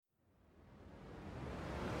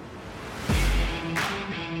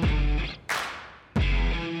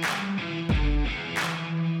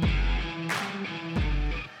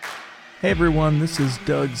Hey everyone, this is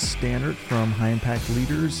Doug Stannard from High Impact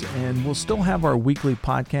Leaders, and we'll still have our weekly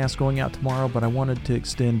podcast going out tomorrow, but I wanted to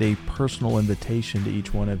extend a personal invitation to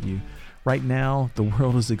each one of you. Right now, the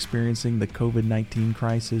world is experiencing the COVID-19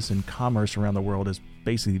 crisis, and commerce around the world is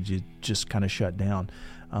basically just kind of shut down.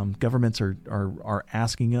 Governments are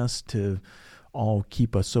asking us to all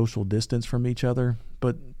keep a social distance from each other,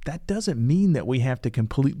 but that doesn't mean that we have to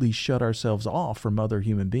completely shut ourselves off from other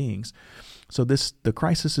human beings. So the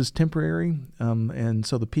crisis is temporary, and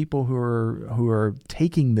so the people who are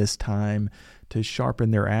taking this time to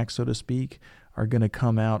sharpen their axe, so to speak, are going to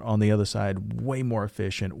come out on the other side way more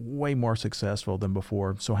efficient, way more successful than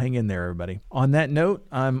before. So hang in there, everybody. On that note,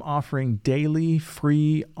 I'm offering daily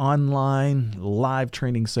free online live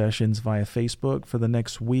training sessions via Facebook for the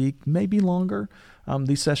next week, maybe longer.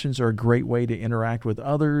 These sessions are a great way to interact with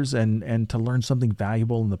others and to learn something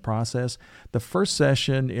valuable in the process. The first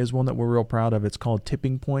session is one that we're real proud of. It's called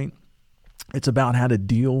Tipping Point. It's about how to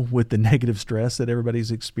deal with the negative stress that everybody's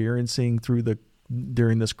experiencing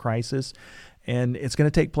during this crisis. And it's going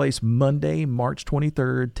to take place Monday, March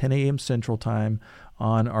 23rd, 10 a.m. Central Time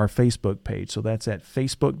on our Facebook page. So that's at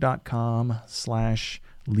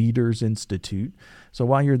facebook.com/Leaders Institute. So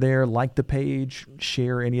while you're there, like the page,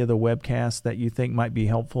 share any of the webcasts that you think might be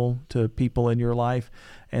helpful to people in your life.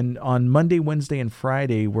 And on Monday, Wednesday, and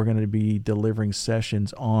Friday, we're going to be delivering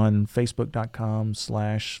sessions on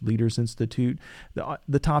facebook.com/Leaders Institute.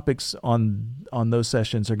 The topics on those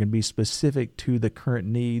sessions are going to be specific to the current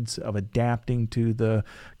needs of adapting to the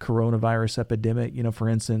coronavirus epidemic. You know, for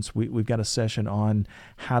instance, we've got a session on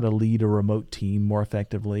how to lead a remote team more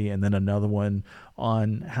effectively, and then another one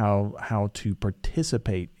on how to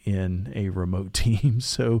participate in a remote team.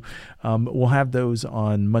 So we'll have those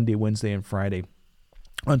on Monday, Wednesday, and Friday.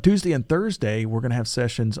 On Tuesday and Thursday, we're going to have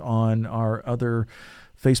sessions on our other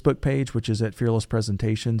Facebook page, which is at Fearless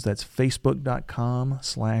Presentations. That's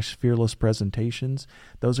facebook.com/Fearless Presentations.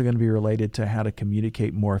 Those are going to be related to how to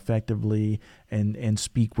communicate more effectively and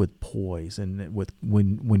speak with poise and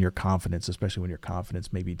when your confidence, especially when your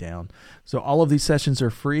confidence may be down. So all of these sessions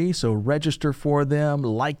are free. So register for them,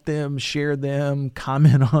 like them, share them,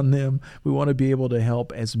 comment on them. We want to be able to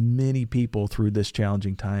help as many people through this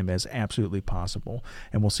challenging time as absolutely possible.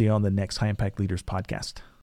 And we'll see you on the next High Impact Leaders podcast.